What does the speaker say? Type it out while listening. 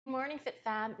Morning, Fit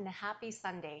Fam, and a happy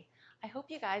Sunday. I hope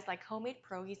you guys like homemade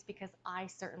pierogies because I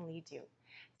certainly do.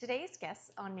 Today's guests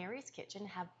on Narys Kitchen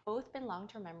have both been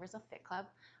long-term members of Fit Club,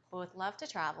 both love to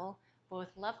travel, both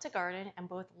love to garden, and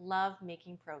both love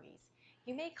making pierogies.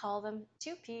 You may call them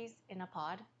two peas in a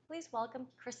pod. Please welcome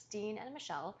Christine and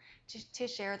Michelle to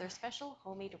share their special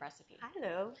homemade recipe.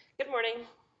 Hello. Good morning.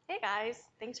 Hey guys,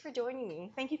 thanks for joining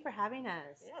me. Thank you for having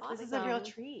us. Yeah, This is a real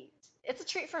Awesome. treat. It's a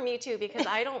treat for me too because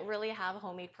I don't really have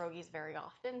homemade pierogies very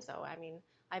often. So,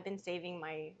 I've been saving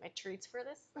my treats for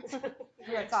this. That's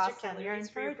Extra awesome. You're calories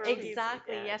for your encouraged. pierogies.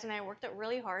 Exactly, Yeah. yes, and I worked out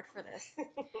really hard for this.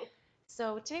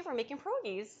 So today we're making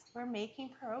pierogies. We're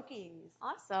making pierogies.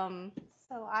 Awesome.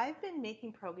 So I've been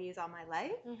making pierogies all my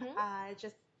life. Mm-hmm.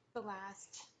 Just the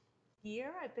last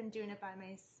year, I've been doing it by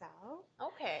myself.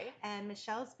 Okay. And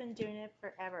Michelle's been doing it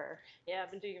forever. Yeah, I've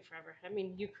been doing it forever. I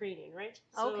mean, Ukrainian, right?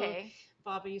 So Okay.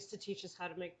 Baba used to teach us how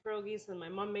to make pierogies, and my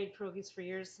mom made pierogies for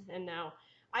years, and now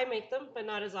I make them, but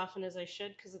not as often as I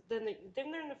should, because then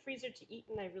they're in the freezer to eat,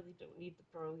 and I really don't need the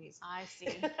pierogies. I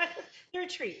see. They're a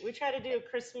treat. We try to do a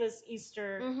Christmas,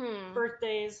 Easter, Mm-hmm.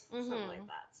 birthdays, Mm-hmm. something like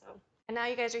that. So And now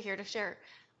you guys are here to share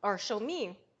or show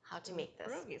me how to make this.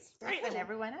 pierogies, Right. right? And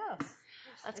everyone else.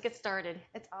 Let's get started.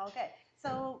 It's all good.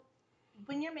 So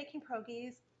when you're making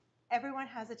pierogies, everyone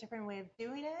has a different way of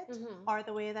doing it Mm-hmm. or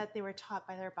the way that they were taught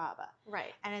by their Baba.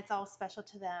 Right. And it's all special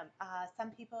to them. Some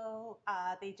people,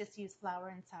 they just use flour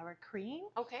and sour cream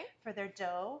Okay. for their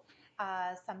dough.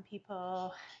 Some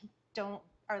people don't,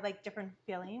 are like different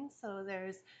fillings. So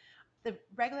there's the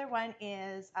regular one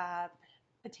is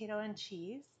potato and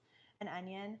cheese and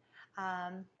onion.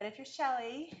 But if you're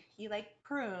Shelly, you like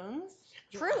prunes.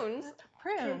 Prunes.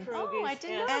 Prunes. Oh, I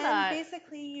didn't know And that.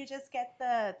 basically, you just get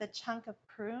the chunk of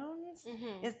prunes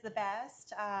Mm-hmm. is the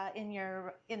best in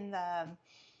the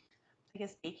I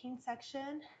guess baking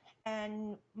section.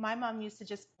 And my mom used to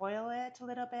just boil it a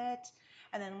little bit,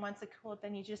 and then once it cooled,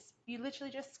 then you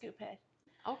literally just scoop it.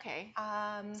 Okay.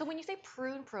 Um, So when you say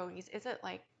prune pierogies, is it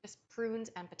like just prunes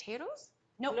and potatoes?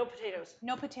 nope, No potatoes.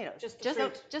 no potatoes. Just the Just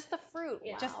fruit. just the fruit.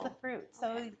 Yeah. Just the Wow. fruit.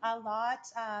 So Okay. a lot,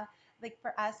 like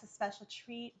for us, a special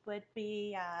treat would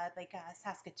be like a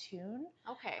Saskatoon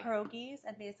Okay. pierogies,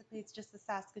 and basically it's just the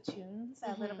Saskatoons,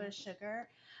 a little bit of sugar,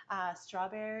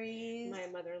 strawberries. My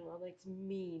mother-in-law likes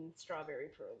mean strawberry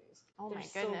pierogies. Oh They're my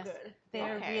so goodness. good.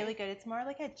 They're Okay. really good. It's more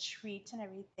like a treat and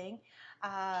everything.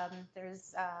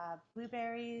 There's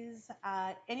blueberries,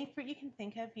 any fruit you can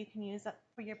think of, you can use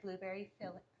for your blueberry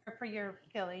filling or for your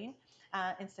filling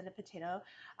instead of potato.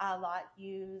 A lot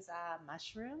use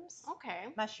mushrooms. Okay.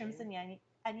 Mushrooms and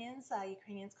onions.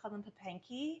 Ukrainians call them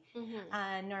papanki.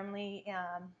 Mm-hmm. Normally,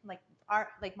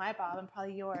 like my Bob and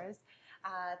probably yours,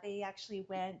 they actually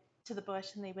went to the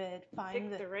bush and they would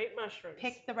Pick the right mushrooms.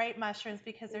 pick the right mushrooms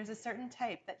because there's a certain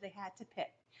type that they had to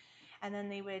pick. And then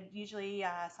they would usually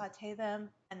saute them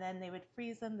and then they would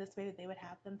freeze them. This way they would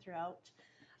have them throughout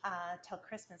till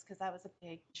Christmas because that was a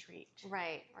big treat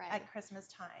Right. Right. at Christmas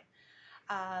time.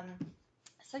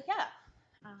 So yeah,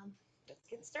 um, Let's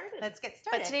get started. let's get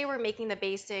started. But today we're making the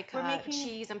basic We're making-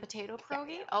 cheese and potato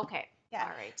pierogi. Yeah. Okay. Yeah.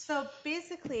 All right. So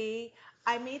basically,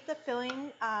 I made the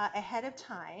filling ahead of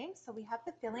time. So we have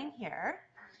the filling here.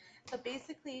 So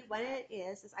basically, what it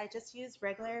is I just use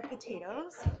regular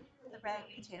potatoes. The red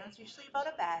potatoes, usually about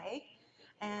a bag,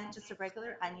 and just a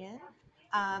regular onion.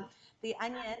 The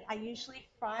onion, we usually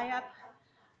fry up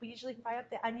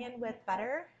the onion with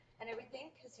butter and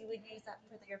everything because you would use that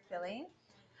for your filling.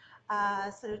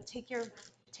 So take your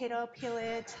potato, peel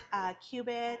it, cube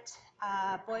it,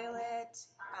 boil it,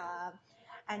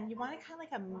 and you want it kind of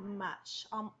like a mush,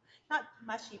 not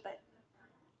mushy, but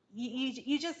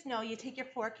you just know. You take your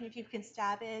fork and if you can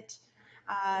stab it,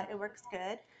 it works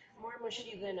good. More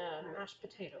mushy than a mashed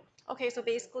potato. Okay. So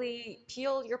basically,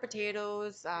 peel your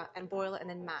potatoes and boil it, and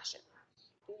then mash it.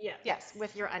 Yeah. Yes,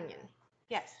 with your onion.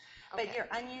 Yes. But Okay. your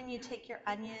onion, you take your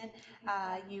onion,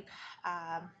 you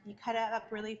cut it up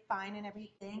really fine and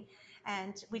everything.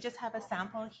 And we just have a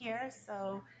sample here.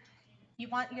 So you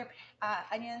want your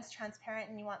onions transparent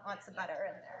and you want lots of butter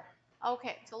in there.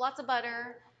 Okay. So lots of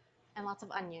butter and lots of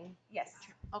onion. Yes.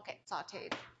 Okay.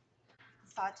 Sautéed.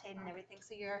 Sauteed and everything.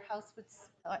 So your house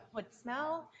would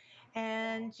smell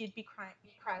and you'd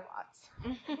cry lots.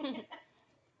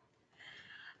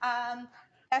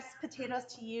 Best potatoes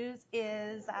to use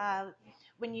is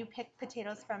when you pick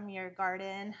potatoes from your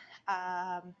garden.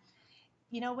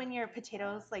 When your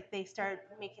potatoes like they start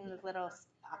making the little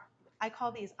I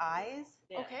call these eyes.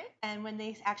 Yeah. Okay. And when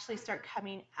they actually start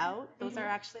coming out, those are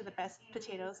Mhm. actually the best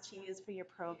potatoes to use for your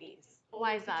pierogies.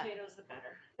 Why is that? Potatoes the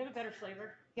better. They have a better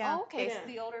flavor. Yeah, Oh, okay. it's Yeah.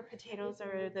 the older potatoes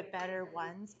are the better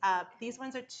ones. These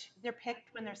ones are they're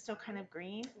picked when they're still kind of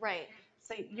green. Right.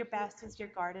 So your best is your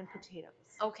garden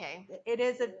potatoes. Okay. It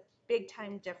is a big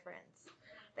time difference,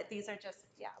 but these are just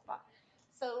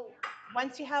So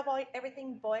once you have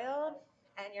everything boiled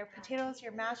and your potatoes,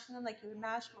 you're mashing them like you would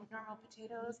mash normal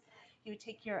potatoes. You would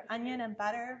take your onion and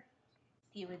butter.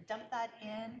 You would dump that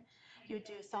in. You would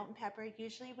do salt and pepper.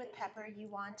 Usually with pepper, you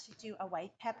want to do a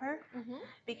white pepper Mhm.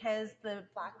 because the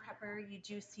black pepper you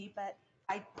do see, but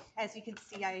as you can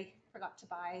see, I forgot to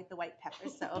buy the white pepper,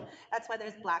 so that's why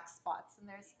there's black spots and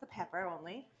there's the pepper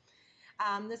only.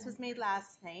 This was made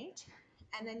last night,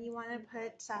 and then you want to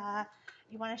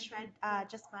shred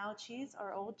just mild cheese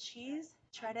or old cheese,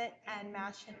 shred it and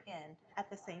mash it in at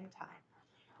the same time.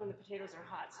 When the potatoes are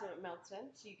hot, so it melts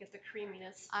in, so you get the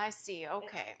creaminess. I see.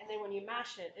 Okay. And then when you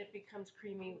mash it, it becomes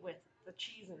creamy with the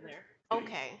cheese in there.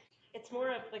 Okay. It's more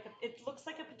of like it looks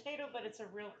like a potato, but it's a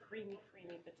real creamy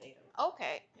potato.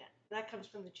 Okay. Yeah, that comes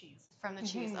from the cheese. From the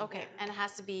cheese. Mhm. Okay. And it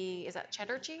has to be, is that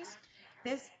cheddar cheese?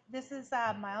 This is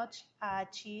mild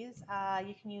cheese.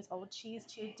 You can use old cheese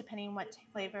too, depending on what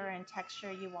flavor and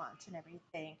texture you want and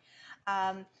everything.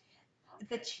 Um,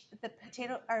 the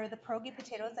potato or the pierogi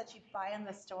potatoes that you buy in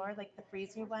the store, like the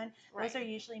freezer one, Right. those are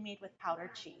usually made with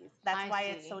powdered cheese. That's I why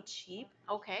it's see. so cheap.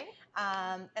 Okay.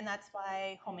 And that's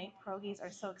why homemade pierogies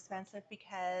are so expensive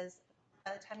because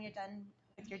by the time you're done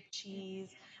with your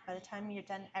cheese, by the time you're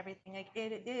done everything, like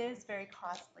it is very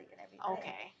costly and everything.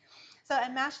 Okay. So I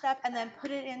mashed up and then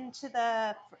put it into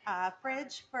the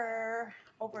fridge for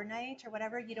overnight or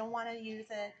whatever. You don't want to use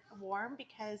it warm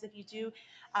because if you do,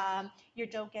 your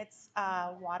dough gets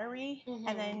watery. Mhm.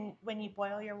 And then when you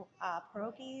boil your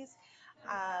pierogies,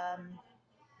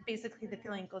 basically the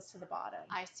filling goes to the bottom.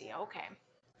 I see. Okay.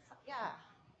 Yeah.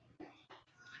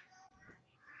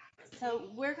 So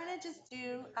we're going to just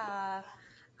do a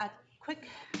quick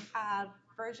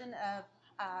version of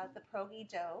the pierogi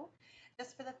dough,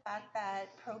 just for the fact that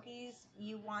pierogies,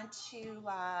 you want to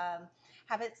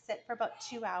have it sit for about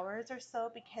 2 hours or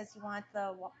so because you want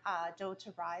the dough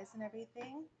to rise and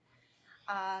everything.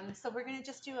 So we're going to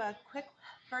just do a quick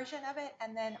version of it,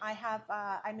 and then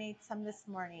I made some this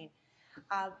morning.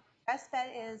 Best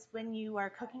bet is when you are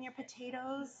cooking your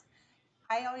potatoes,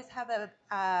 I always have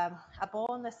a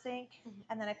bowl in the sink,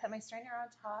 and then I put my strainer on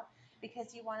top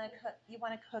because you want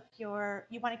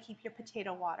to keep your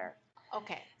potato water.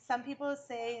 Okay. Some people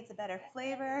say it's a better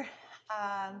flavor,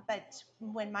 but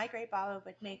when my great Baba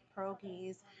would make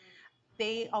pierogies,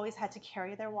 they always had to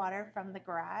carry their water from the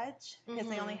garage because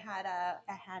they only had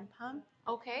a hand pump.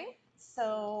 Okay.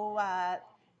 So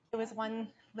it was one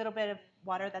little bit of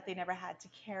water that they never had to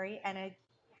carry, and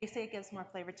they say it gives more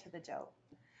flavor to the dough.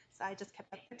 So I just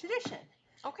kept up the tradition.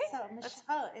 Okay. So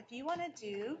Michelle, if you want to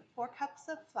do 4 cups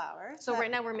of flour. So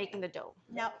right now we're making the dough.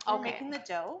 Now we're Okay. making the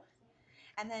dough,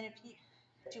 and then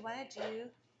do you want to do,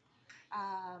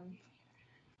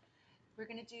 we're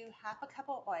going to do half a cup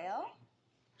of oil.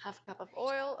 Half a cup of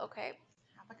oil. Okay.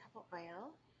 Half a cup of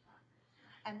oil.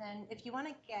 And then if you want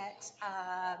to get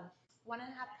 1.5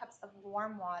 cups of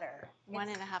warm water.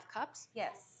 1.5 cups.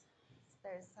 Yes.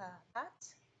 There's that.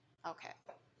 Okay.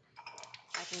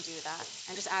 I can do that.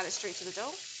 And just add it straight to the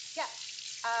dough? Yeah.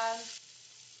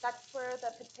 That's where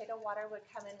the potato water would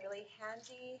come in really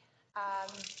handy.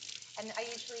 And I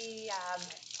usually,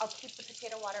 I'll keep the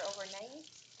potato water overnight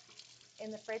in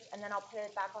the fridge, and then I'll put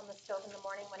it back on the stove in the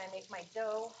morning when I make my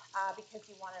dough because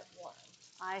you want it warm.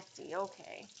 I see.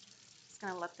 Okay. Just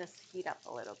going to let this heat up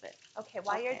a little bit. Okay,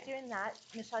 while you're doing that,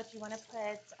 Michelle, do you want to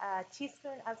put a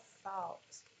teaspoon of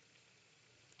salt?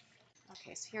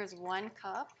 Okay, so here's 1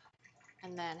 cup,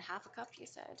 and then half a cup, you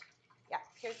said? Yeah,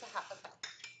 here's the half a cup.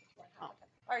 Oh.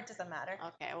 Or it doesn't matter.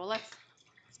 Okay, well, let's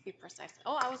be precise.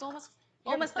 Oh, I was almost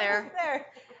You're there.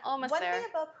 Almost One there. thing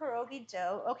about pierogi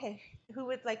dough, okay, who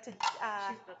would like to? She's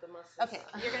got the muscles. Okay,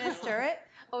 you're gonna stir it.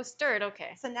 Oh, stirred.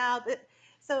 Okay. So now,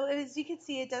 so as you can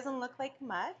see, it doesn't look like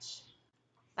much.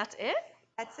 That's it?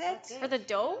 That's it. For the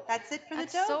dough? That's it for the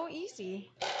That's dough. so easy.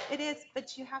 It is,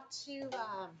 but you have to.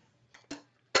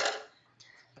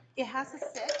 It has to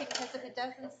sit because if it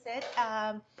doesn't sit,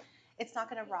 it's not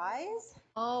going to rise.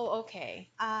 Oh, okay.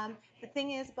 The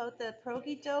thing is about the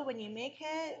pierogi dough, when you make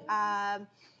it,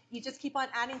 you just keep on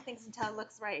adding things until it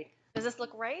looks right. Does this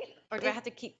look right? Or do I have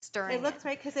to keep stirring It looks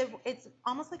right because it's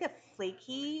almost like a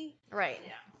flaky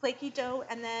dough,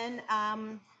 and then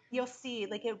you'll see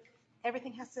like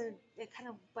everything has to, it kind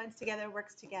of blends together,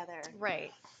 works together.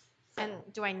 Right. And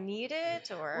do I knead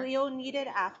it or? We'll knead it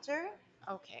after.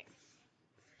 Okay.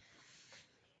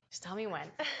 Just tell me when.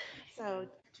 So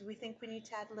do we think we need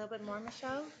to add a little bit more,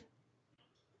 Michelle?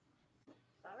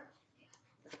 Flour?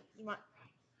 You want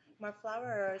more flour,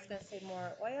 or I was going to say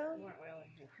more oil? More oil in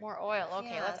here. More oil.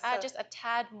 Okay, Yeah, let's add so- just a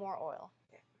tad more oil.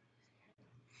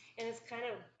 And it's kind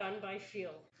of done by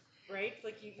feel, right?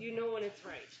 Like you know when it's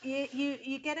right.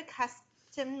 You get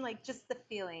accustomed, like just the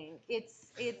feeling.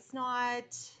 It's not.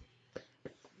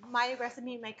 My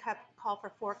recipe might call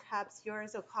for 4 cups.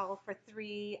 Yours will call for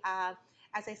 3.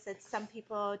 As I said, some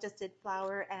people just did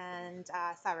flour and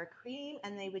sour cream,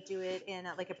 and they would do it in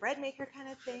like a bread maker kind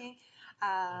of thing.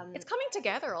 It's coming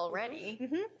together already.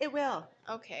 It will.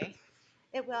 Okay.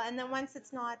 It will. And then once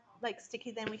it's not like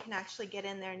sticky, then we can actually get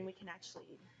in there and we can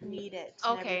actually knead it.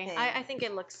 And Okay. everything. I think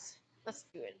it looks. Let's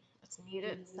do it. Let's knead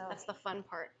it. So- That's the fun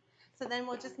part. So then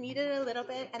we'll just knead it a little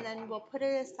bit, and then we'll put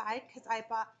it aside because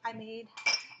I made.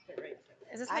 Right.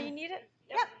 Is this how you knead it?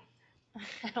 Yep.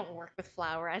 I don't work with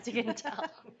flour, as you can tell.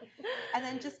 And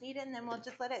then just knead it, and then we'll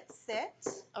just let it sit.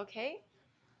 Okay.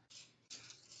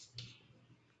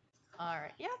 All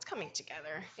right. Yeah, it's coming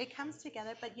together. It comes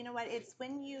together, but you know what? It's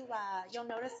when you'll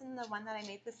notice in the one that I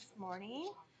made this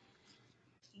morning,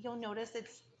 you'll notice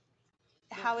it's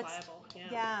how More it's pliable, yeah.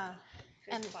 yeah.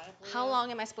 And Pliable, how yeah.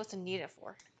 long am I supposed to knead it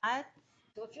for?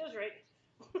 Till it feels right.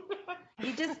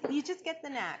 You just get the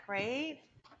knack, right?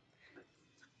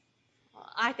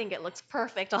 I think it looks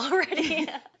perfect already.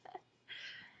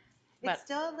 But- It's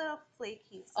still a little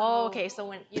flaky. So Oh, okay. So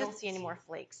when you don't just- see any more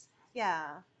flakes.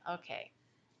 Yeah. Okay.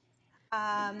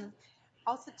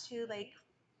 Also, too, like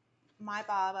my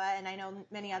baba, and I know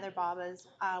many other babas,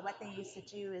 what they used to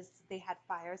do is they had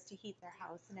fires to heat their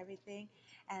house and everything.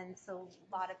 And so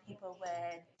a lot of people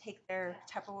would take their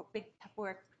big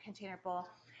Tupperware container bowl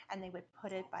and they would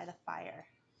put it by the fire.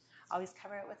 Always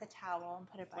cover it with a towel and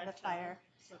put it by Wet the towel, fire.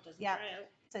 so it doesn't Yeah. dry out.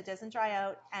 So it doesn't dry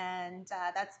out. And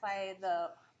that's why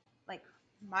like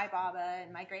my baba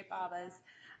and my great babas,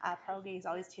 pierogies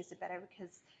always tasted better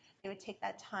because they would take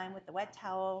that time with the wet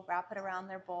towel, wrap it around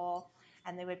their bowl,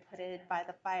 and they would put it by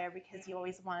the fire because you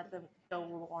always wanted the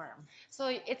dough warm. So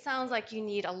it sounds like you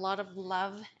need a lot of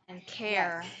love and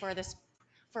care for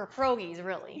pierogies,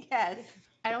 really. Yes.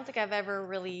 I don't think I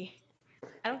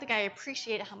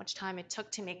appreciated how much time it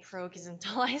took to make pierogies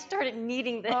until I started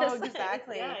kneading this. Oh,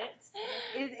 exactly. Yeah,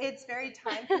 It's very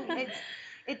time consuming.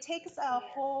 It takes a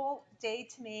whole day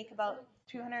to make about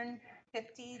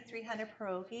 250, 300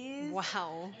 pierogies.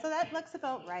 Wow. So that looks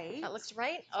about right. That looks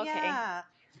right? Okay. Yeah.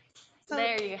 So,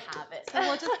 there you have it. so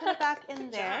we'll just put it back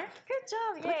in there. Good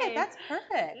job. Look Yay. at that's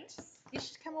perfect. You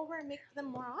should come over and make them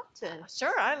more often.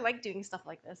 Sure, I like doing stuff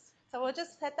like this. So we'll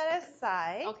just set that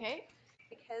aside Okay.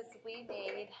 because we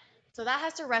made. So that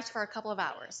has to rest for a couple of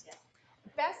hours.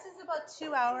 Best is about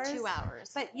 2 hours. 2 hours.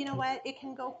 But you know what? It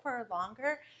can go for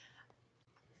longer.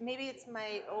 Maybe it's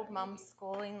my old mom's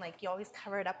schooling, like you always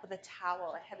cover it up with a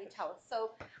towel, a heavy towel.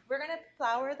 So we're gonna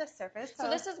flour the surface. So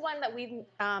this is one that we've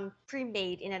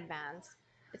pre-made in advance.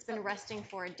 It's been resting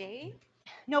for a day.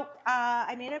 Nope.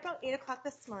 I made it about 8 o'clock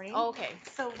this morning. Oh, okay.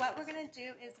 So what we're gonna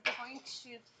do is we're going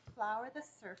to flour the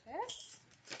surface.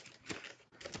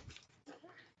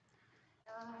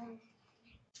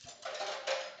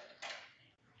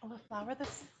 We'll flour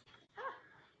this.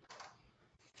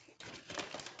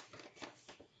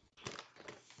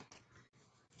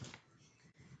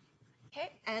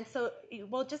 Okay. And so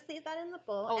we'll just leave that in the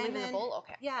bowl. Oh, and leave it in then, the bowl?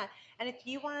 Okay. Yeah. And if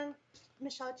you want,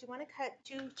 Michelle, do you want to cut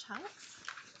 2 chunks?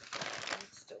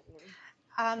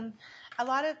 A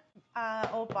lot of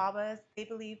old babas, they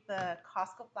believe the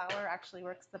Costco flour actually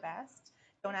works the best.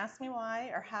 Don't ask me why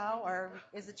or how or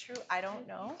is it true? I don't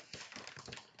know.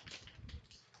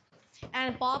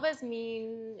 And babas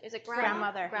mean, is it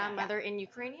Grandmother. Grandmother in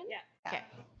Ukrainian? Yeah. Okay.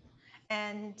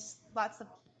 And lots of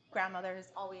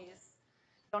grandmothers always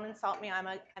don't insult me. I'm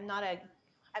not a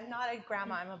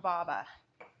grandma. I'm a baba.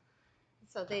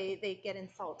 So they get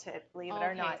insulted, believe it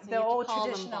or not. So The you old call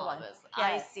them traditional one. babas.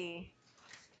 Yes. I see.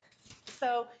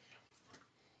 So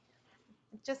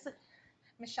just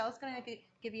Michelle's going to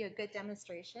give you a good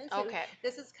demonstration. So Okay.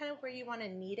 this is kind of where you want to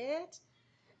knead it.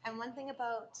 And one thing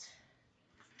about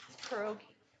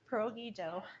pierogi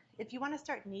dough, if you want to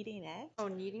start kneading it, Oh,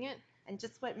 kneading it? and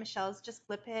just what Michelle's, just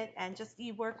flip it and just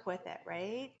you work with it,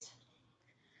 right?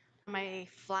 Am I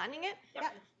flattening it? Yeah.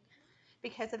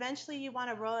 Because eventually you want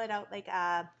to roll it out like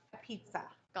a pizza,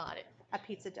 Got it. a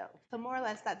pizza dough. So more or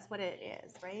less that's what it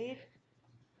is, right?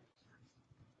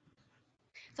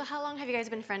 So how long have you guys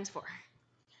been friends for?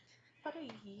 About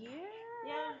a year?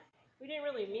 Yeah. We didn't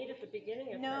really meet at the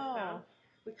beginning of No.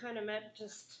 it. We kind of met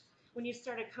just when you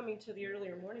started coming to the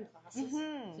earlier morning classes.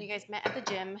 So you guys met at the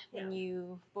gym when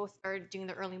you both started doing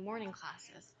the early morning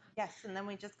classes. Yes, and then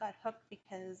we just got hooked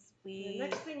because The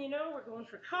next thing you know, we're going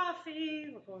for coffee,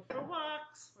 we're going for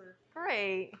walks.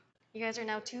 Great. You guys are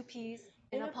now two peas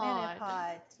in a pod. In a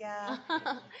pod, yeah.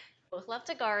 Both love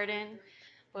to garden.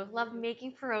 Both love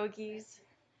making pierogies.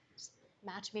 Just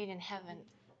match made in heaven.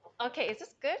 Okay, is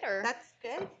this good or? That's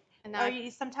good. And now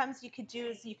Sometimes you could do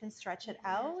is you can stretch it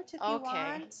out if you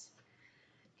want.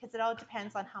 Because it all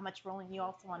depends on how much rolling you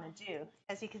also want to do.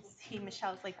 As you can see,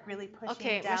 Michelle's like really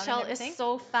pushing down. Michelle is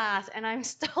so fast, and I'm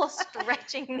still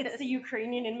stretching this. It's the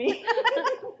Ukrainian in me.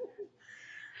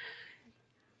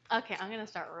 Okay, I'm gonna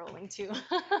start rolling too.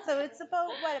 So it's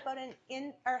about an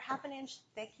inch or half an inch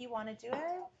thick. You want to do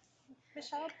it,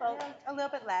 Michelle? A little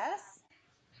bit less.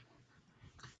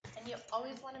 And you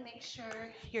always want to make sure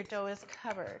your dough is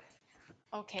covered.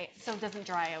 Okay, so it doesn't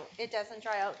dry out. It doesn't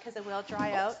dry out because it will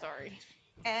dry out. Sorry.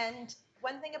 And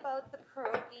one thing about the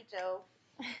pierogi dough,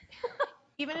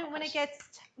 even when it gets,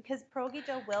 because pierogi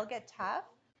dough will get tough,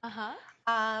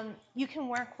 you can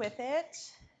work with it.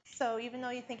 So even though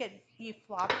you think you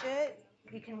flopped it,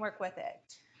 you can work with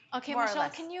it. Okay, Michelle,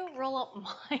 can you roll up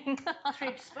mine?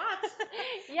 Trade spots.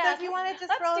 Yeah. So if you want to just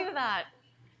let's do that.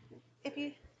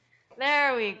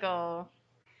 There we go.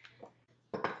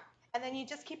 And then you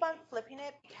just keep on flipping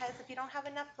it because if you don't have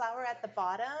enough flour at the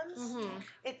bottoms,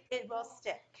 it will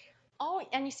stick. Oh,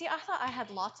 and you see, I thought I had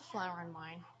lots of flour in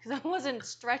mine because I wasn't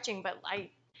stretching, but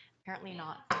apparently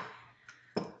not.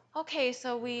 Okay,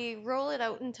 so we roll it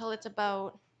out until it's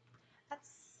about.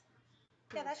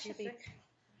 That should be.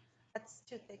 That's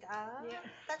too thick.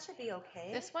 That should be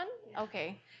okay. This one?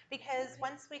 Okay. Because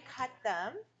once we cut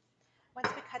them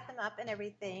up and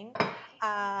everything,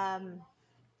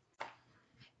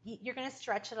 you're going to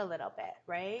stretch it a little bit,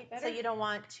 right? So you don't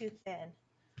want too thin.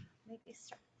 Maybe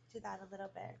do that a little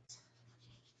bit.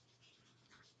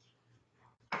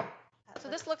 So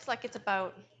this looks like it's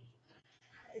about.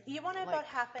 You want about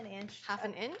half an inch. Half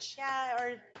an inch? Yeah,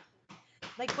 or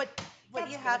like what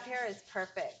you have here is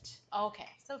perfect. Okay.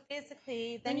 So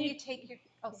basically, then you take your.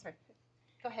 Oh, sorry.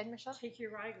 Go ahead, Michelle. Take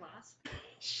your rye glass.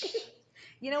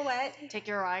 You know what? Take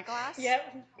your rye glass?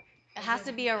 Yep. It has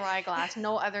to be a rye glass,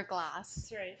 no other glass.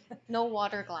 That's right. No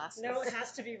water glasses. No, it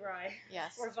has to be rye.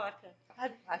 Yes. Or vodka.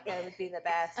 Vodka would be the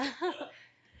best.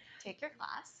 Take your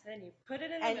glass. And you put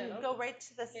it in the middle. And you go right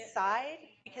to the side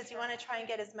because you want to try and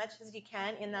get as much as you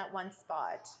can in that one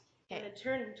spot. Okay. And then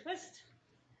turn and twist.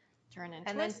 Turn and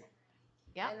twist.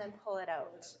 And then pull it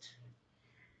out.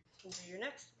 And do your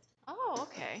next. Oh,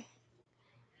 okay.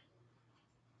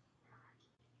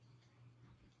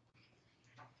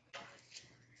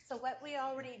 So what we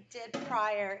already did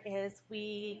prior is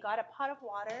we got a pot of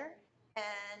water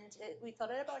and we filled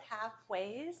it about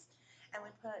halfway and we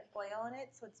put oil in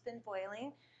it so it's been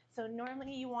boiling. So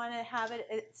normally you want to have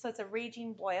it so it's a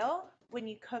raging boil when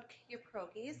you cook your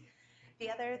pierogies. The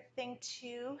other thing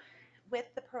too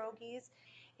with the pierogies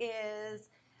is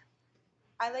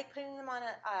I like putting them on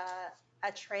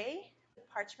a tray with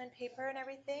parchment paper and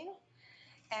everything.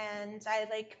 And I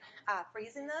like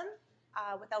freezing them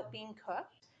without being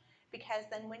cooked. Because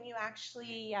then when you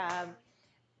actually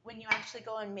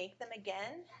go and make them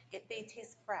again, they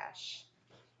taste fresh.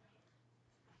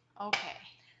 Okay.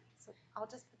 So I'll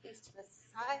just put these to the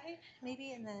side,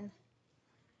 maybe, and then.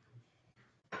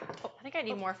 Oh, I think I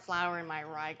need more flour in my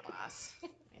rye glass.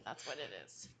 Maybe that's what it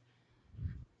is.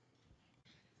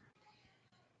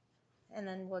 And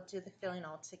then we'll do the filling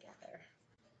all together.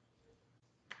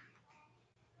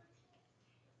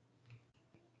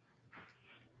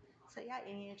 So yeah,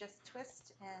 and you just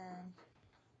twist and.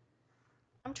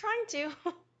 I'm trying to.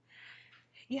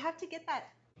 You have to get that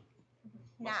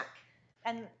knack,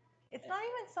 and it's not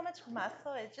even so much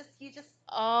muscle. It's just you just.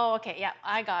 Oh, okay. Yeah,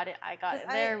 I got it.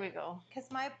 There we go. Because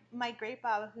my great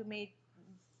baba who made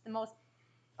the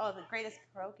greatest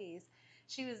pierogies,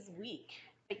 she was weak,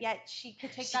 but yet she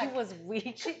could take that. She was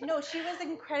weak. She was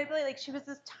incredibly she was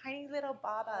this tiny little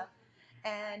baba,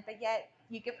 but yet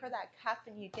you give her that cup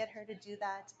and you get her to do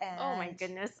that. And oh my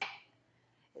goodness.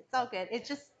 It's all good. It's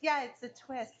just, it's a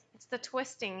twist. It's the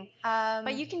twisting.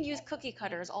 But you can use cookie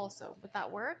cutters also. Would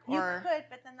that work? You could,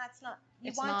 but then that's not.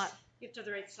 You have to have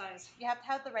the right size. You have to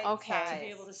have the right size. To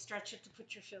be able to stretch it to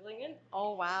put your filling in.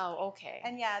 Oh, wow. Okay.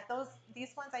 And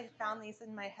these ones, I found these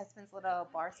in my husband's little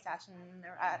bar stash, and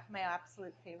they're my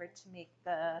absolute favorite to make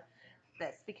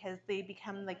this because they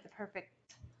become like the perfect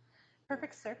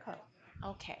circle.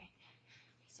 Okay.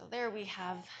 So there we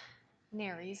have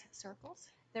Narys circles.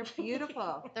 They're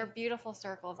beautiful. They're beautiful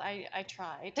circles. I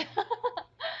tried. It's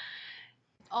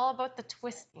all about the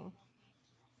twisting.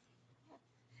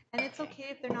 And it's Okay. okay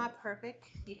if they're not perfect.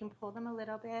 You can pull them a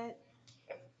little bit.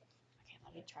 Okay,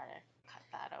 let me try to cut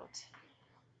that out.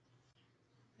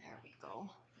 There we go.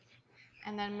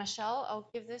 And then Michelle, I'll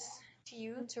give this to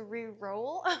you to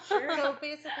re-roll. Sure. So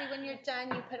basically, when you're done,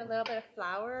 you put a little bit of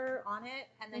flour on it,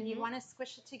 and then you want to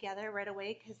squish it together right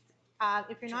away because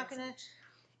if you're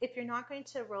not going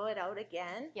to roll it out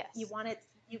again, Yes. you want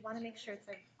to make sure it's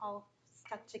like all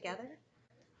stuck together.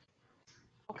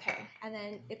 Okay. And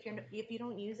then if you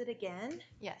don't use it again,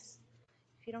 Yes.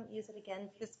 if you don't use it again,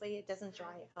 this way it doesn't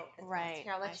dry out as Right, fast.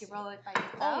 Here, I'll I let you see. roll it by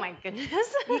yourself. Oh my goodness.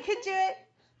 You can do it.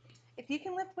 If you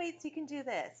can lift weights, you can do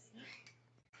this.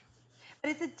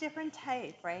 But it's a different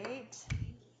type, right?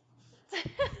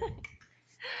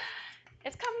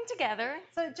 It's coming together.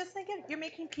 So just think of you're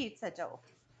making pizza dough,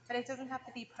 but it doesn't have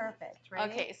to be perfect, right?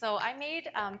 Okay, so I made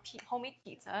homemade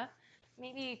pizza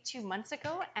maybe 2 months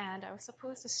ago, and I was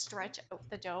supposed to stretch out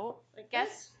the dough. Like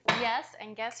Guess this? yes,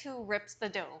 and guess who rips the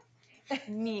dough?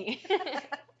 Me.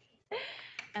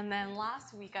 And then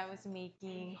last week I was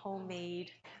making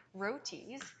homemade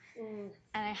rotis, and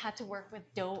I had to work with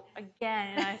dough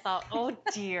again, and I thought, oh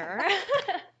dear.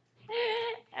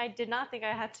 I did not think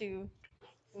I had to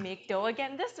make dough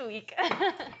again this week.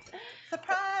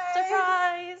 Surprise!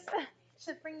 Surprise!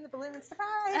 Should bring the balloon.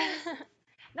 Surprise!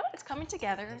 No, it's coming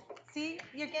together. See,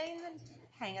 you're getting the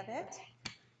hang of it.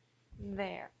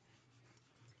 There.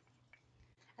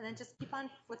 And then just keep on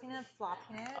flipping and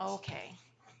flopping it. Okay.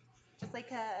 Just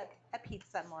like a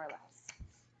pizza, more or less.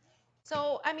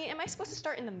 So, I mean, am I supposed to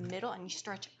start in the middle and you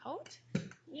stretch out?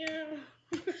 Yeah.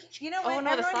 You know Oh what?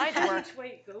 no, the everyone sides has- work. Which way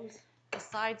it goes. The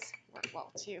sides work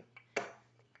well too.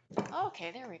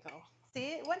 Okay, there we go.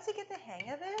 See, once you get the hang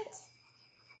of it,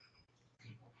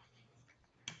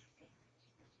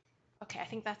 Okay, I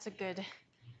think that's a good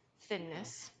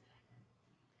thinness.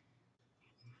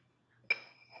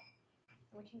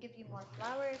 we can give you more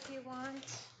flour if you want.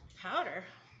 Powder.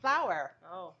 Flour.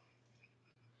 Oh.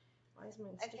 Why is mine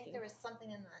I sticking? think there was something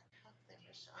in that cup there,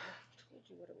 Michelle. I told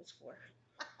you what it was for.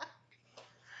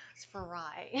 It's for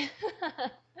rye.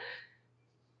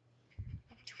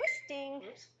 Twisting.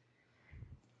 Oops.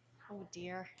 Oh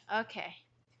dear. Okay.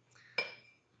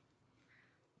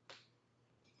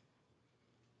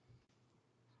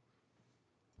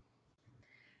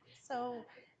 So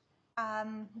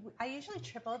I usually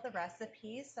triple the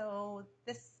recipe. So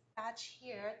this batch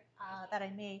here that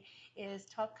I made is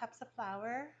 12 cups of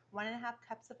flour, 1.5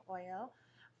 cups of oil,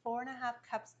 4.5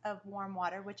 cups of warm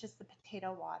water, which is the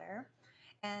potato water,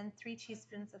 and 3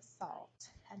 teaspoons of salt.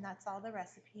 And that's all the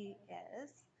recipe is.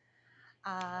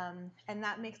 And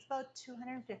that makes about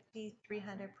 250,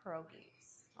 300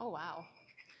 pierogies. Oh wow.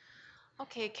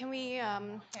 Okay, can we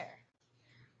Here.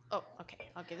 Oh, okay.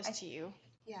 I'll give this to you.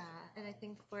 Yeah, and I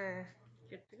think we're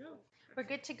Good to go.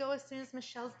 good to go as soon as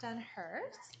Michelle's done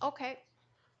hers. Okay.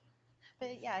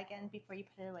 But yeah, again, before you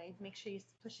put it away, make sure you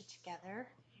push it together.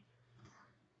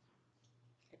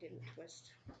 I didn't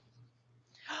twist.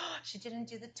 She didn't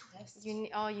do the twist.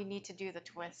 You need to do the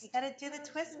twist. You gotta do the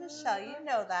twist, Michelle. You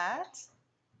know that.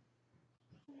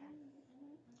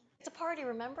 It's a party,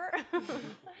 remember?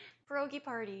 Pierogi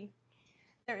party.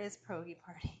 There is pierogi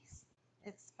parties.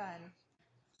 It's fun.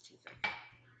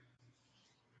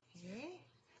 Okay.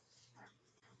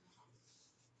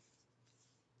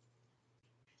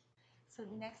 So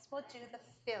next we'll do the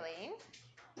filling.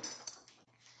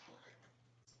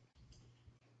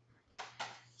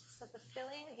 So the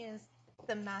filling is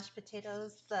the mashed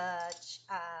potatoes, I'll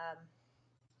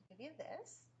give you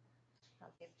this.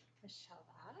 I'll give Michelle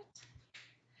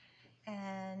that.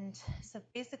 And so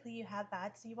basically you have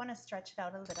that. So you want to stretch it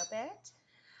out a little bit.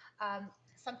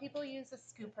 Some people use a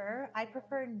scooper. I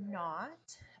prefer not,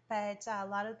 but a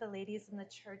lot of the ladies in the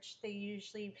church, they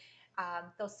usually,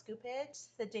 they'll scoop it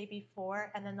the day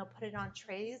before and then they'll put it on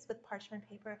trays with parchment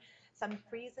paper. Some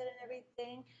freeze it and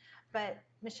everything. But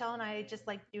Michelle and I just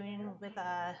like doing with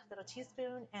a little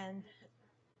teaspoon, and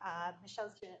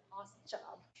Michelle's doing an awesome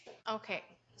job. Okay.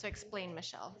 So explain,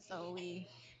 Michelle. So we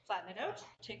Flatten it out.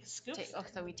 Take a scoop.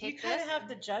 so we You take kind this. of have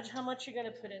to judge how much you're going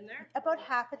to put in there. About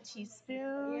half a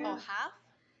teaspoon. Oh, half?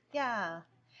 Yeah.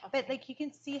 Okay. But like you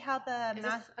can see how the Is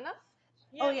this enough?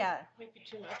 Oh yeah. Maybe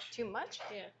too much. Too much?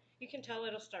 Yeah. You can tell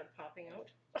it'll start popping out.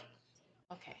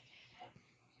 Okay.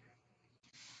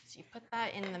 So you put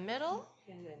that in the middle,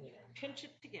 And then you pinch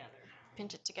it together.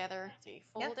 pinch it together, so you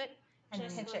fold it, And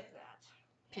Just pinch like it.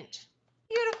 that. pinch.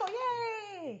 Beautiful,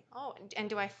 yay! Oh, and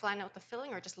do I flatten out the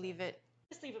filling or just leave it?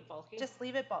 Just leave it bulky. Just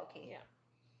leave it bulky. Yeah.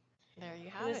 There you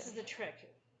have And it. this is the trick.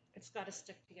 It's got to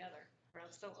stick together, or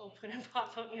else they'll open and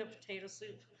pop out in a potato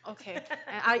soup. Okay.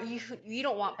 And you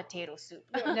don't want potato soup.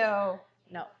 No.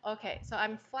 No. Okay, so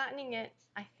I'm flattening it.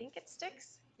 I think it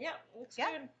sticks. Yeah, looks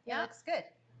Yeah, good. it Yeah. looks good.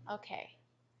 Okay.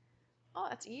 Oh,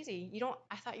 that's easy. You don't.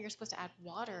 I thought you were supposed to add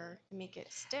water to make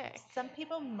it stick. Some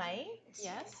people might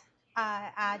Yes.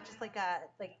 add just like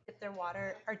dip their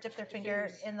water or dip their finger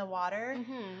fingers. in the water,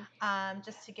 Mm-hmm.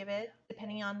 just to give it,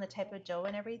 depending on the type of dough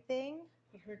and everything.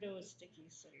 Her dough is sticky,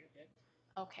 so you're good.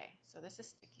 Okay, so this is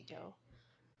sticky dough.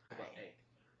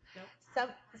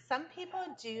 Some people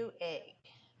do egg,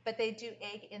 but they do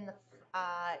egg in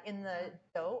the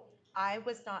dough. I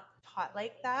was not taught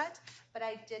like that, but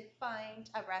I did find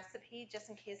a recipe just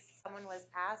in case someone was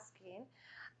asking,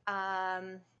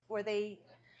 where they,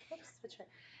 oops, which one?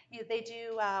 They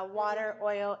do water,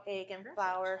 oil, egg, and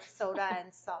flour, soda,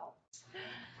 and salt.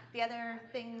 The other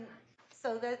thing,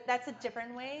 so that's a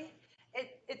different way.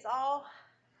 It's all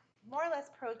more or less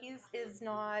pierogies is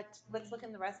not, let's look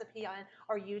in the recipe on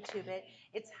or YouTube it.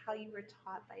 It's how you were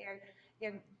taught by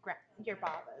your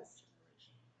babas.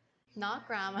 Not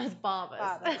grandma's babas.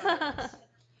 Babas.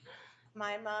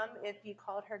 My mom, if you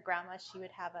called her grandma, she would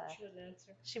have a She wouldn't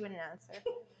answer. she wouldn't answer.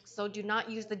 So do not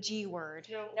use the G word.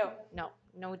 No. No.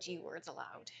 No G words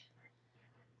allowed.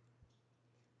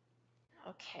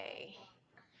 Okay.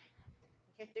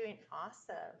 You're doing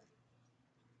awesome.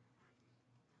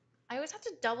 I always have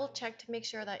to double check to make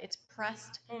sure that it's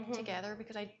pressed Mhm. together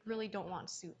because I really don't want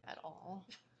soup at all.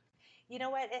 You know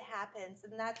what? It happens,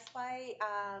 and that's why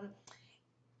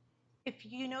if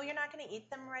you know you're not going to eat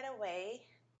them right away,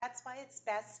 that's why it's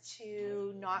best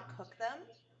to not cook them.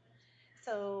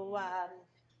 So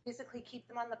basically, keep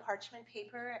them on the parchment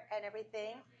paper and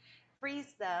everything.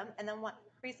 Freeze them, and then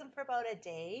freeze them for about a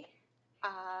day.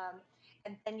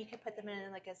 And then you could put them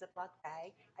in like a Ziploc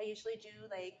bag. I usually do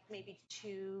like maybe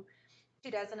two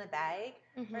dozen a bag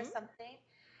or Mhm. something.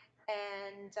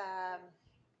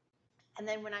 And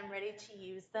then when I'm ready to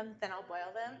use them, then I'll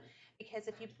boil them. Because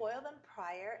if you boil them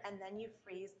prior and then you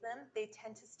freeze them, they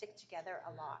tend to stick together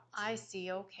a lot. I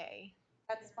see. Okay.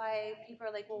 That's why people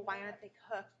are like, well, why aren't they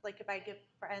cooked? Like if I give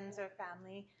friends or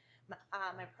family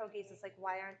my pierogies, it's like,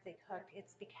 why aren't they cooked?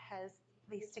 It's because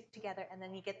they stick together and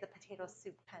then you get the potato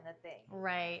soup kind of thing.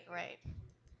 Right, right.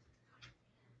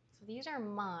 So these are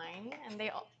mine, and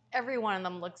every one of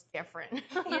them looks different.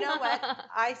 You know what?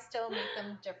 I still make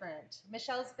them different.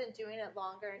 Michelle's been doing it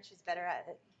longer and she's better at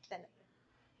it than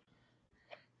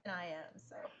I am.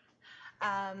 So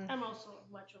I'm also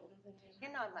much older than you.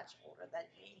 you're not much older than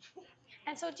me.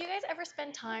 And so, do you guys ever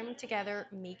spend time together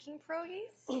making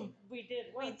pierogies? We did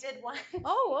We once. did one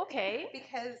Oh, okay.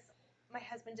 because my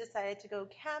husband decided to go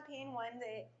camping one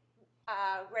day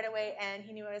right away, and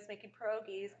he knew I was making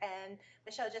pierogies, and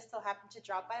Michelle just so happened to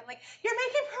drop by. I'm like, "You're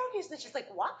making pierogies," and she's like,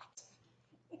 "What?"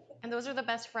 And those are the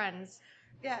best friends.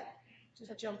 Yeah.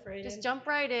 Just jump right in. Just jump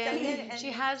right in. Jump in and- She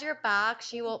has your back.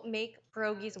 She will make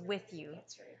pierogies with you.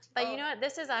 That's right. But you know what?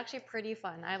 This is actually pretty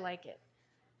fun. I like it.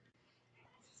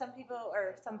 Some people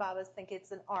or some babas think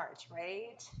it's an art,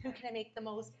 right? Who can make the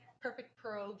most perfect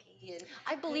pierogi? And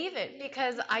I believe it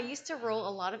because I used to roll a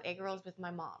lot of egg rolls with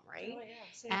my mom, right? Oh, yeah,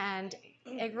 same. And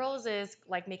egg rolls is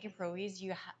like making pierogies.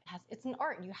 It's an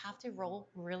art. You have to roll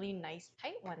really nice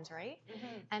tight ones, right?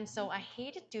 Mhm. And so I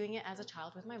hated doing it as a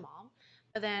child with my mom,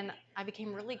 but then I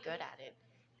became really good at it.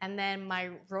 And then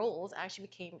my rolls actually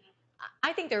became.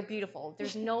 I think they're beautiful.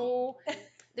 There's no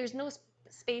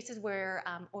spaces where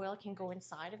oil can go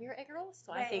inside of your egg rolls.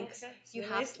 So I think Okay. So you they're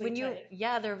have nicely when you tight.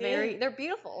 yeah they're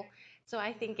beautiful. So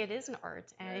I think it is an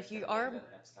art. And if you are,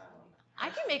 I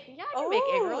can make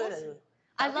egg rolls. Ooh,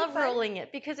 I that'll be love fun. rolling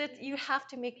it because you have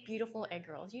to make beautiful egg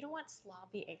rolls. You don't want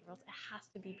sloppy egg rolls. It has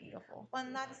to be beautiful. Well,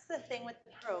 and that's the thing with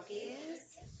the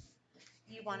pierogies.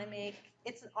 You want to make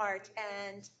it's an art,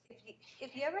 and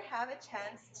if you ever have a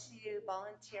chance to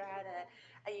volunteer at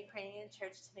a Ukrainian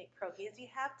church to make pierogies, you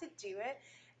have to do it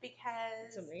because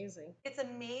It's amazing. it's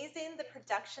amazing the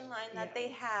production line that Yeah. they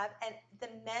have, and the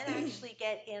men actually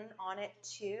get in on it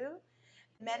too.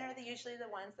 Men are usually the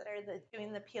ones that are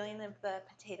doing the peeling of the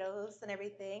potatoes and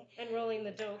everything, And rolling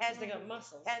the dough because and they got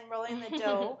muscles. and rolling the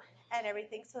dough and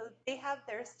everything. So they have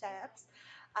their steps.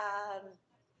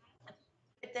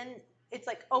 But then it's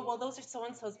like, oh well, those are so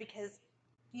and so's because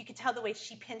you could tell the way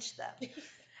she pinched them.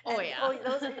 Oh And,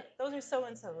 yeah. those are so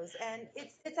and so's, and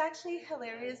it's actually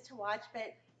hilarious to watch.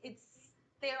 But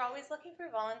they're always looking for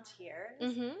volunteers.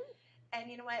 Mhm. And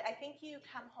you know what? I think you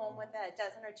come home with a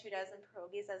dozen or 2 dozen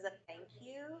pierogies as a thank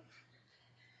you.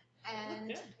 And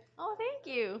Good. Oh, thank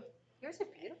you. yours are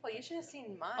beautiful. You should have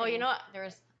seen mine. Oh, you know what?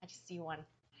 I just see one.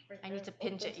 Right I there. need to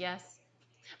pinch it. Yes.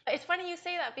 But it's funny you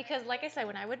say that because, like I said,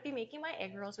 when I would be making my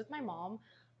egg rolls with my mom,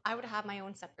 I would have my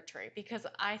own separate tray because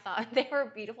I thought they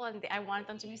were beautiful and I wanted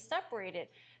them to be separated.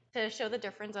 to show the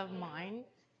difference of mine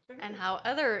and how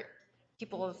other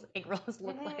people's egg rolls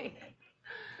look like.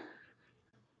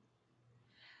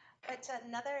 But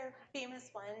another famous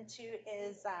one too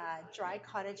is dry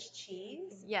cottage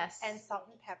cheese. Yes. And salt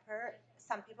and pepper.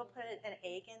 Some people put an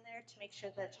egg in there to make sure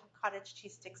the cottage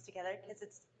cheese sticks together because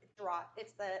it's dry.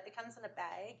 It comes in a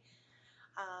bag,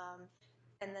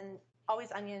 and then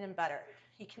always onion and butter.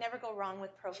 You can never go wrong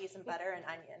with pierogies and butter and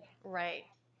onion. Right.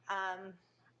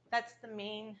 That's the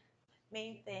main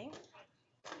thing.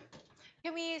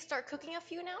 Can we start cooking a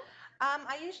few now?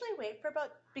 I usually wait for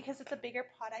about, because it's a bigger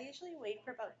pot, I usually wait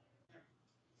for about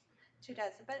 2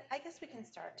 dozen, but I guess we can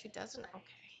start. 2 dozen? Okay.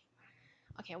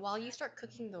 Okay, while you start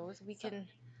cooking those,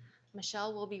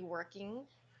 Michelle will be working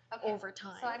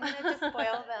overtime. So I'm going to just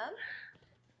boil them.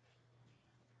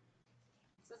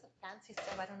 This is a fancy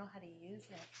stove. I don't know how to use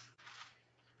it.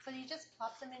 So you just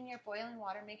plop them in your boiling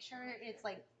water. Make sure it's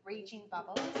like raging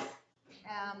bubbles.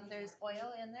 There's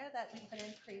oil in there that we put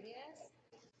in previous.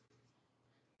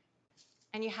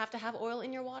 And you have to have oil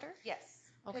in your water?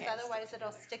 Yes. Because Okay. otherwise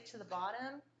it'll stick to the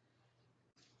bottom.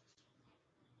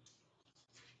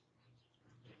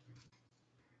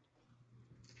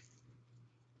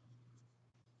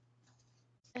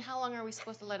 And how long are we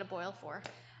supposed to let it boil for?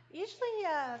 Usually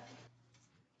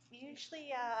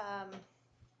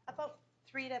about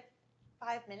 3 to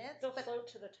 5 minutes. They'll float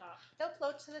to the top. They'll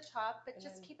float to the top, but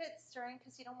just keep it stirring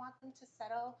because you don't want them to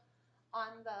settle on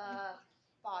the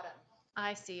bottom.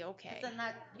 I see, okay. Then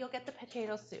you'll get the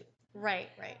potato soup. Right,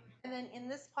 right. And then in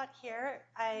this pot here,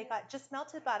 I got just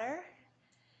melted butter.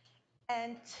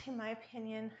 And in my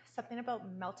opinion, something about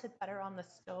melted butter on the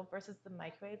stove versus the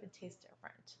microwave, it tastes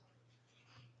different.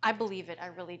 I believe it, I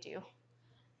really do.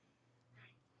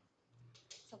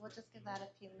 So we'll just give that a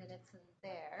few minutes in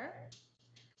there.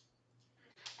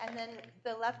 And then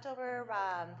the leftover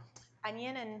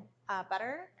onion and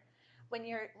butter, when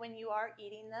you are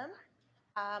eating them,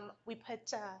 we put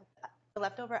the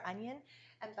leftover onion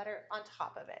and butter on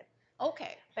top of it.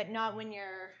 Okay. But not when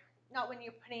you're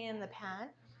putting it in the pan,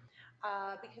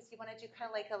 because you want to do kind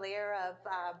of like a layer of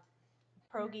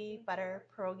pierogi butter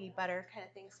kind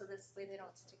of thing, so this way they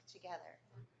don't stick together.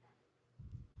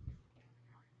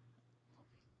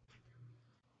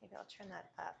 Maybe I'll turn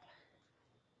that up.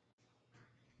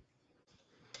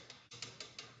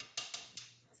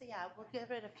 So yeah, we'll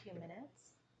give it a few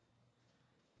minutes.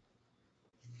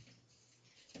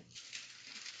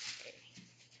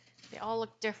 They all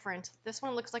look different. This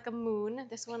one looks like a moon.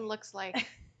 This one looks like...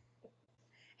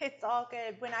 It's all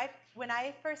good. When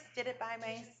I first did it by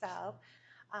myself,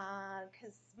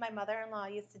 because my mother-in-law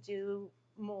used to do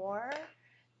more,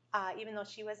 even though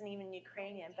she wasn't even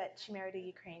Ukrainian, but she married a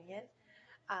Ukrainian.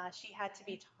 She had to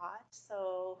be taught.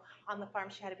 So on the farm,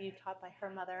 she had to be taught by her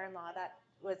mother-in-law that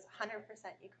was 100%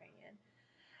 Ukrainian.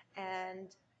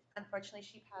 And unfortunately,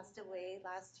 she passed away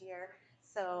last year.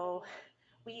 So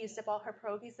we used up all her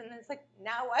pierogies, and it's like,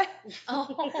 now what?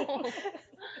 Oh.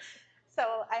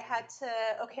 So I had to,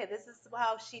 okay, this is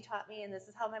how she taught me, and this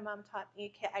is how my mom taught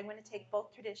me. Okay, I'm going to take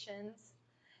both traditions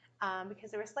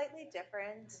because they were slightly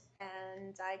different,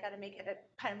 and I got to make it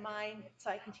a kind of mine so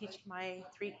I can teach I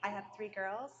have 3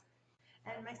 girls,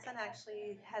 and my son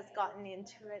actually has gotten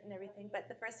into it and everything. But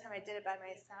the first time I did it by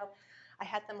myself, I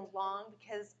had them long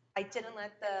because I didn't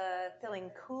let the filling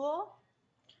cool.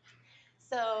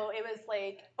 So it was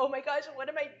like, oh my gosh, what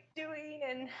am I doing?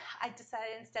 And I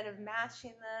decided instead of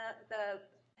mashing the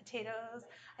potatoes,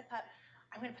 I thought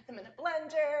I'm going to put them in a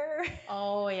blender.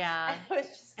 Oh, yeah. And it was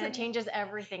just it changes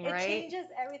everything, right? It changes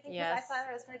everything because I thought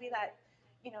I was going to be that,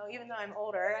 even though I'm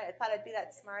older, I thought I'd be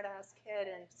that smart-ass kid,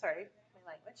 and sorry,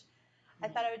 my language. I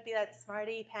thought I would be that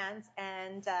smarty pants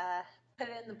and put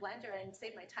it in the blender and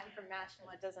save my time from mashing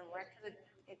what doesn't work because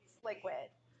it's liquid.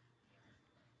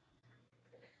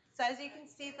 So as you can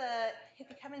see, if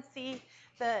you come and see,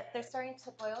 they're starting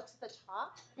to boil to the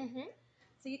top. Mm-hmm.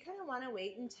 So you kind of want to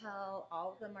wait until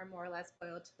all of them are more or less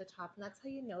boiled to the top, and that's how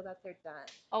you know that they're done.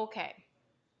 Okay.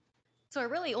 So it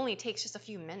really only takes just a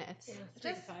few minutes. Yeah,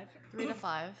 3 to 5. 3 to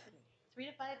 5. 3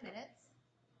 to 5 minutes.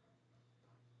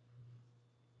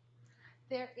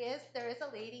 There is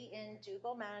a lady in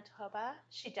Dougal, Manitoba.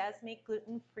 She does make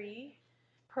gluten-free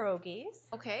pierogies.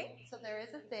 Okay. So there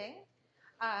is a thing.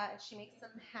 She makes them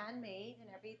handmade and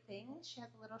everything. She has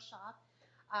a little shop.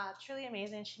 Truly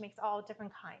amazing. She makes all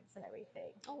different kinds and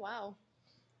everything. Oh, wow.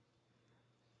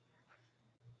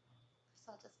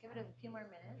 So I'll just give it a few more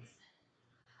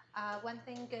minutes. One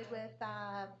thing good with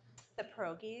the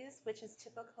pierogies, which is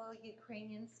typical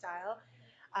Ukrainian style,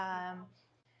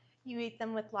 you eat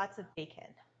them with lots of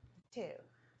bacon too.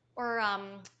 Or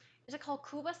Is it called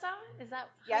kubasa? Is that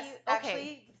how Yes, you? Okay.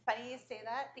 actually, funny you say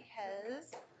that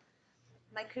because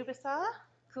my kubasa,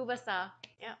 Kubasa.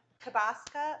 Yeah.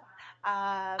 tabasco,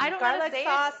 I don't know how to garlic say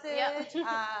sausage. it.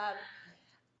 Yeah.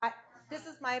 I, this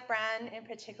is my brand in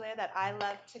particular that I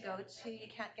love to go to. You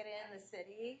can't get it in the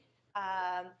city.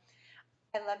 I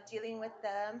love dealing with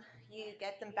them. You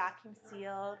get them vacuum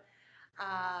sealed,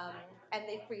 and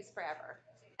they freeze forever,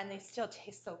 and they still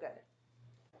taste so good.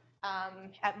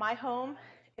 At my home,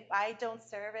 if I don't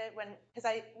serve it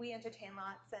because we entertain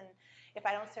lots, and if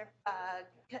I don't serve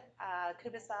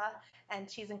kubasa and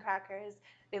cheese and crackers,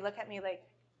 they look at me like,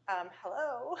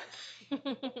 hello.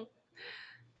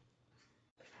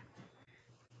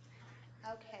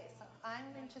 Okay, so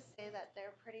I'm going to say that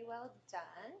they're pretty well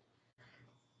done.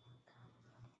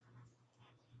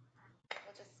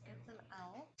 We'll just scoop them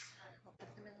out. We'll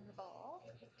put them in the bowl.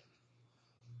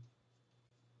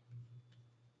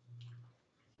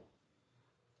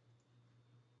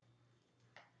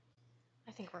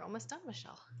 I think we're almost done,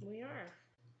 Michelle. We are.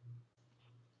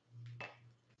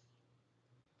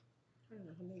 I don't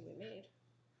know how many we made.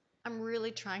 I'm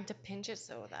really trying to pinch it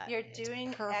so that You're it's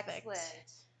doing perfect.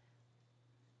 excellent.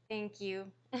 Thank you.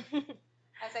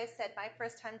 As I said, my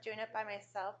first time doing it by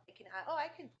myself, thinking, oh, I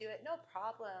can do it, no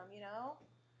problem, you know.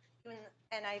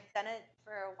 And I've done it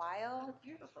for a while.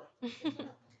 Beautiful. And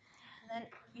then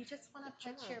you just want to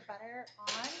put your butter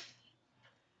on,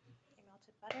 your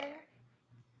melted butter.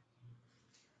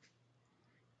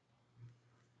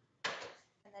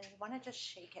 And then you want to just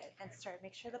shake it and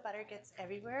make sure the butter gets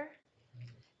everywhere,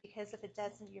 because if it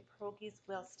doesn't, your pierogies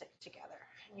will stick together,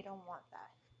 and you don't want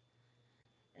that.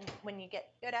 And when you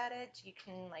get good at it, you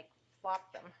can like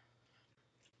flop them.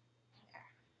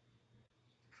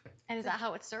 There. And is that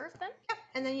how it's served then? Yeah,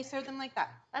 and then you serve them like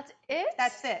that. That's it?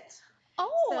 That's it.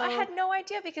 Oh, I had no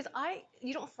idea because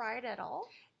you don't fry it at all?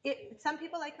 Some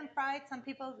people like them fried, some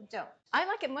people don't. I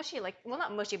like it mushy, well,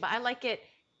 not mushy, but I like it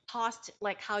tossed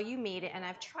like how you made it, and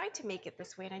I've tried to make it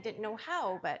this way and I didn't know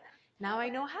how, but now I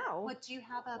know how. What do you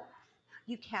have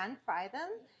you can fry them,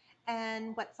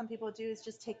 and what some people do is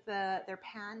just take their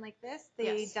pan like this,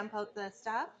 they dump out the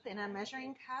stuff in a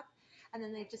measuring cup, and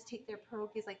then they just take their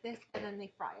pierogies like this, and then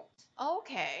they fry it.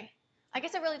 Okay. I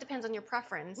guess it really depends on your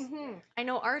preference. Mm-hmm. I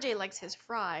know RJ likes his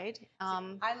fried.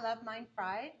 I love mine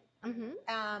fried.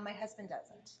 Mm-hmm. My husband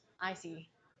doesn't. I see.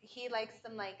 He likes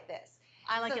them like this.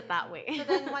 I like it that way. So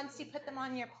then once you put them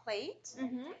on your plate,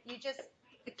 Mm-hmm. you just,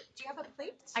 do you have a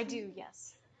plate? I do,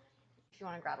 yes. If you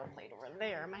want to grab a plate over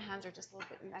there. My hands are just a little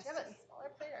bit messy. Do you have a smaller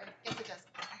plate, or I guess it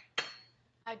doesn't matter?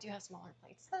 I do have smaller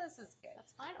plates. So this is good.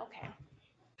 That's fine? Okay.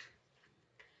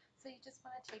 So you just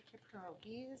want to take your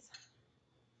pierogies.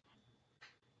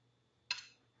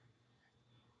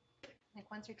 Like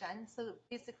once you're done, so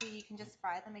basically you can just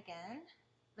fry them again,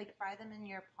 like fry them in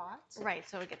your pot. Right,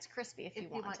 so it gets crispy if you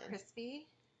want crispy.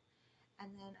 And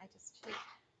then I just take,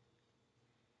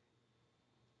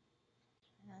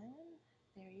 and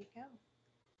there you go.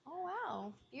 Oh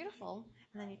wow, beautiful.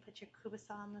 And then you put your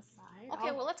kubasa on the side.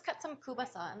 Okay, well let's cut some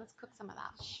kubasa and let's cook some of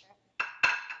that. Sure.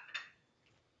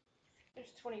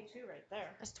 There's 22 right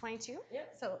there. There's 22? Yeah.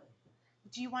 So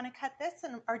do you want to cut this,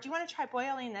 or do you want to try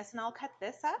boiling this, and I'll cut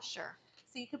this up? Sure.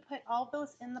 So you could put all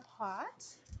those in the pot.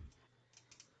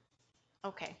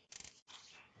 Okay.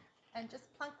 And just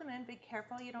plunk them in. Be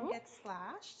careful you don't get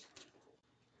splashed.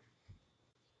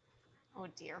 Oh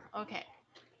dear. Okay.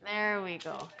 There we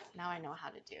go. Now I know how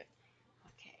to do it.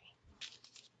 Okay.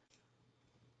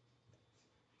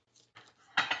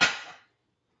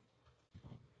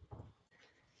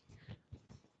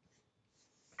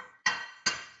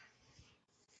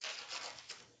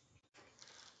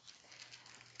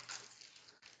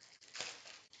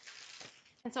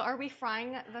 And so are we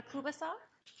frying the kubasa?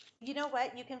 You know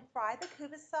what? You can fry the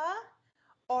kubasa,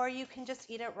 or you can just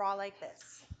eat it raw like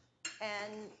this.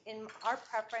 And in our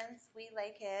preference, we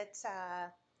like it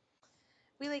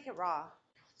raw.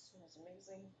 This one is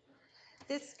amazing.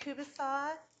 This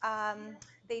kubasa,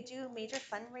 they do major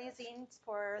fundraisings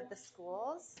for the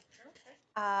schools.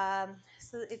 Okay.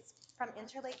 So it's from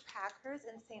Interlake Packers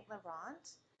in St.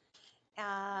 Laurent.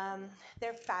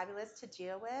 They're fabulous to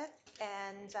deal with,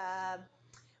 and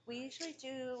we usually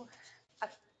do a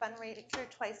fundraiser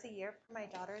twice a year for my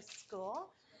daughter's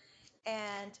school.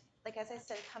 And like as I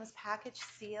said, it comes packaged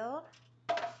sealed,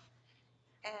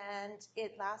 and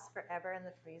it lasts forever in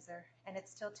the freezer, and it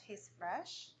still tastes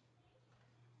fresh.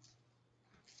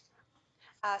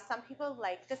 Some people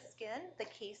like the skin, the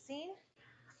casing.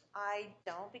 I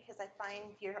don't, because I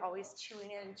find you're always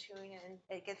chewing it and chewing it, and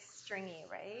it gets stringy,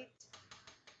 right?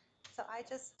 So I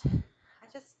just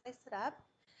slice it up.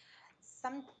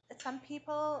 Some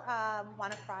people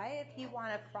want to fry. If you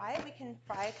want to fry, we can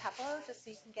fry a couple just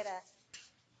so you can get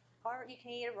or you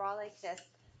can eat it raw like this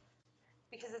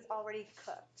because it's already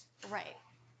cooked. Right.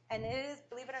 And it is,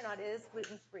 believe it or not, it is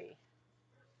gluten free.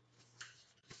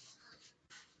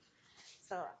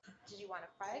 So, did you want to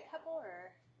fry a couple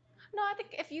or? No, I think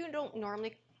if you don't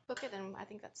normally cook it, then I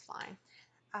think that's fine.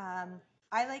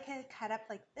 I like it cut up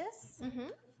like this. Mm-hmm.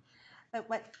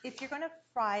 But if you're going to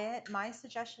fry it, my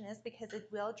suggestion is, because it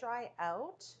will dry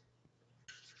out,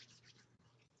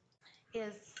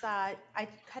 is I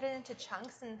cut it into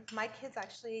chunks. And my kids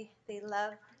actually, they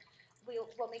love, we'll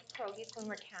make pierogies when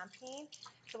we're camping.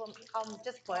 So I'll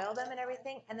just boil them and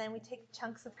everything. And then we take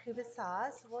chunks of kubis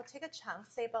sauce. We'll take a chunk,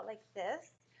 say about like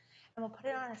this, and we'll put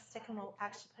it on a stick and we'll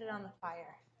actually put it on the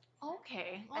fire.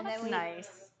 Okay. Well, And that's then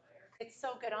nice. It's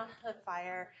so good on the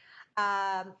fire.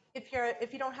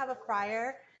 If you don't have a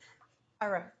fryer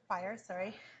or a fire,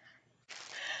 sorry.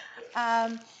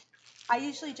 I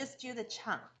usually just do the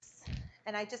chunks,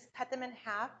 and I just cut them in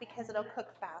half because it'll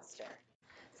cook faster.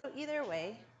 So either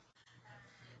way,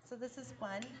 so this is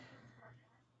one.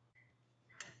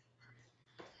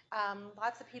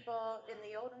 Lots of people in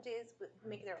the olden days would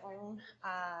make their own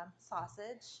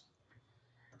sausage,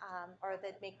 or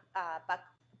they'd make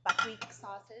buckwheat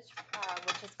sausage,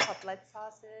 which is called blood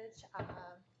sausage. So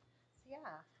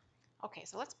yeah. Okay,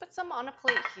 so let's put some on a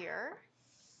plate here.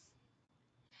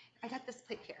 I got this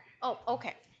plate here. Oh,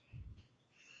 okay.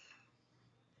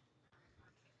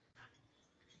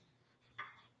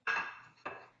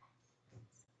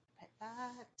 Put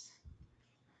that.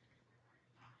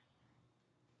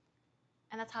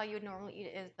 And that's how you would normally eat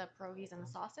it, is the pierogies and the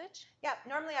sausage? Yeah,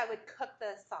 normally I would cook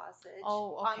the sausage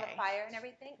on the fire and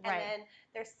everything, and then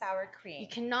there's sour cream. You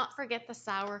cannot forget the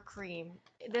sour cream.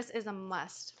 This is a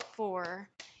must for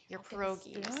your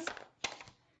pierogies. And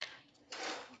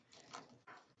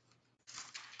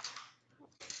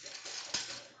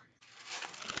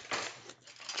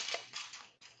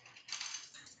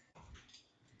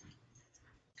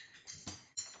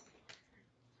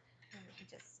you can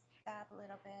just dab a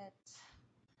little bit.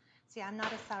 See, I'm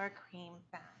not a sour cream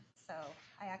fan, so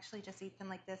I actually just eat them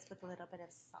like this with a little bit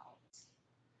of salt.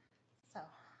 So,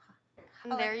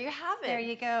 and there you have it. There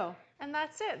you go. And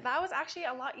that's it. That was actually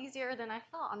a lot easier than I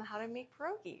thought on how to make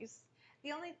pierogies.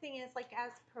 The only thing is, like,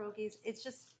 as pierogies, it's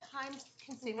just time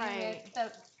consuming Right. with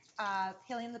the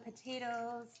peeling the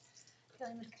potatoes,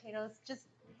 just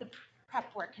the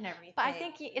prep work and everything. But I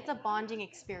think it's a bonding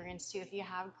experience too if you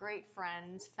have great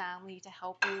friends, family to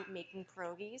help you making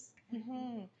pierogies.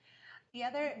 Mm-hmm. The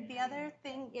other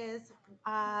thing is,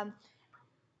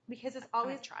 because it's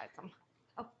always try some.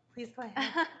 Oh, please go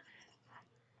ahead.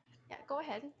 Yeah, go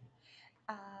ahead.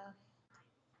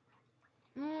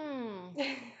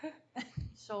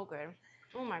 So good.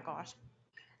 Oh my gosh.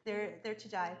 They're to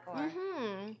die for.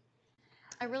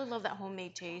 I really love that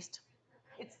homemade taste.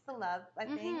 It's the love, I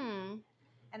think.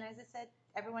 And as I said,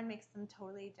 everyone makes them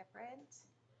totally different.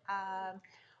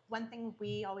 One thing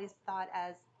we always thought,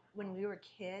 as when we were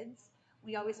kids,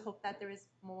 we always hoped that there was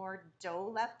more dough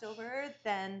left over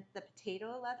than the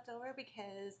potato left over,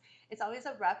 because it's always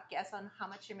a rough guess on how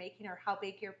much you're making or how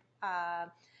big your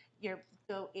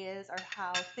dough is or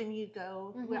how thin you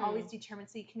go. We always determine,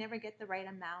 so you can never get the right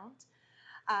amount.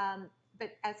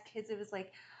 But as kids, it was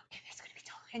like, okay, there's going to be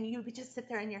dough. And you would just sit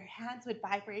there and your hands would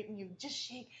vibrate and you would just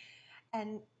shake.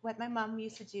 And what my mom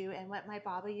used to do and what my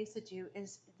baba used to do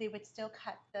is they would still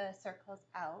cut the circles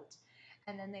out,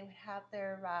 and then they would have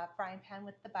their frying pan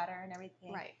with the butter and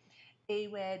everything. Right. They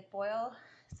would boil,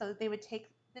 so they would take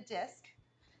the disc.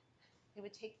 They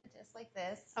would take the disc like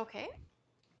this. Okay.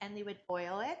 And they would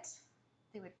boil it.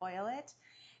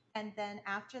 And then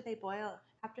after they boiled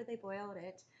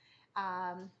it,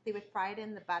 they would fry it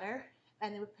in the butter,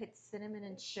 and they would put cinnamon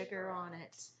and sugar on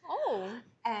it. Oh.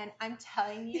 And I'm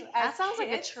telling you, that sounds like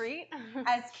a treat.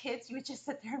 As kids, you would just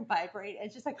sit there and vibrate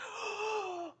and just like,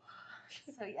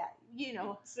 so yeah, you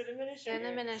know. Cinnamon and sugar.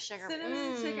 Cinnamon and sugar. Cinnamon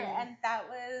and sugar. And that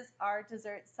was our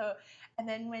dessert. So, and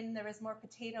then when there was more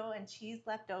potato and cheese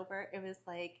left over, it was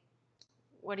like,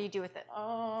 what do you do with it?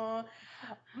 Oh,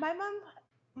 my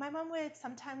mom would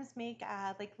sometimes make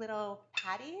like little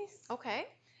patties. Okay.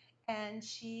 And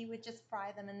she would just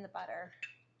fry them in the butter.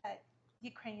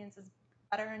 Ukrainians is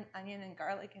butter and onion and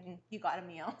garlic, and you got a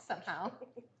meal somehow.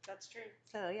 That's true.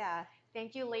 So yeah.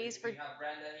 Thank you, ladies, for. We have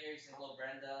Brenda here. Say hello,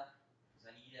 Brenda.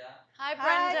 Zanita. Hi,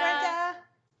 Brenda. Hi, Brenda.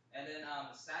 And then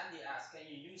Sandy asked, can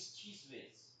you use cheese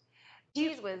whiz?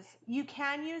 Cheese whiz. You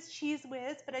can use cheese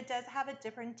whiz, but it does have a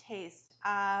different taste.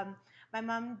 My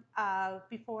mom,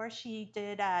 before she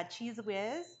did cheese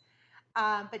whiz,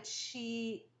 but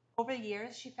she over the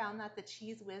years, she found that the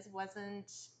Cheese Whiz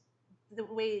wasn't the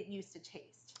way it used to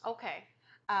taste. Okay.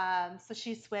 So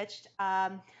she switched.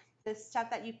 The stuff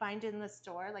that you find in the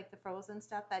store, like the frozen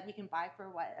stuff that you can buy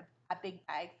for what a big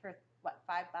bag for what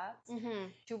 $5? Mm-hmm.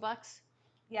 $2.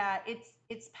 Yeah,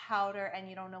 it's powder, and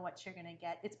you don't know what you're gonna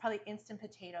get. It's probably instant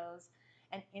potatoes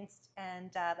and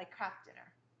like Kraft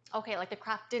Dinner. Okay, like the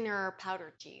Kraft Dinner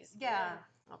powdered cheese. Yeah.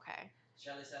 Okay.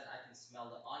 Shelly said I can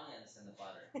smell the onions in the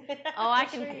butter. Oh, I I'm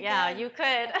can. sure you Yeah, can. you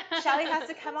could. Shelly has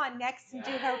to come on next and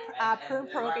do her prune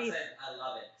Mark pierogies. said I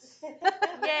love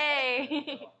it.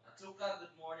 Yay. So, Atuka, good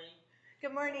morning.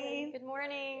 Good morning. Good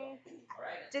morning. All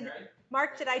right, Did great.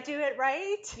 Mark? Did I do it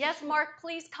right? Yes, Mark.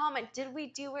 Please comment. Did we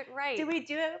do it right? Did we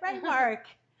do it right, Mark?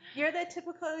 You're the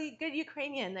typically good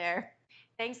Ukrainian there.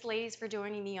 Thanks, ladies, for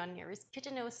joining me on Narys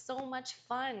Kitchen. It was so much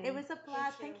fun. It was a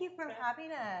blast. Thank you for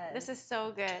having us. This is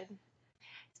so good.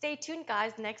 Stay tuned,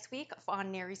 guys, next week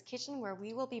on Narys Kitchen, where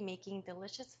we will be making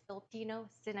delicious Filipino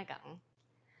sinigang.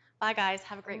 Bye, guys.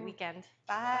 Have a great weekend.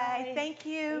 Bye. Thank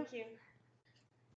you. Thank you.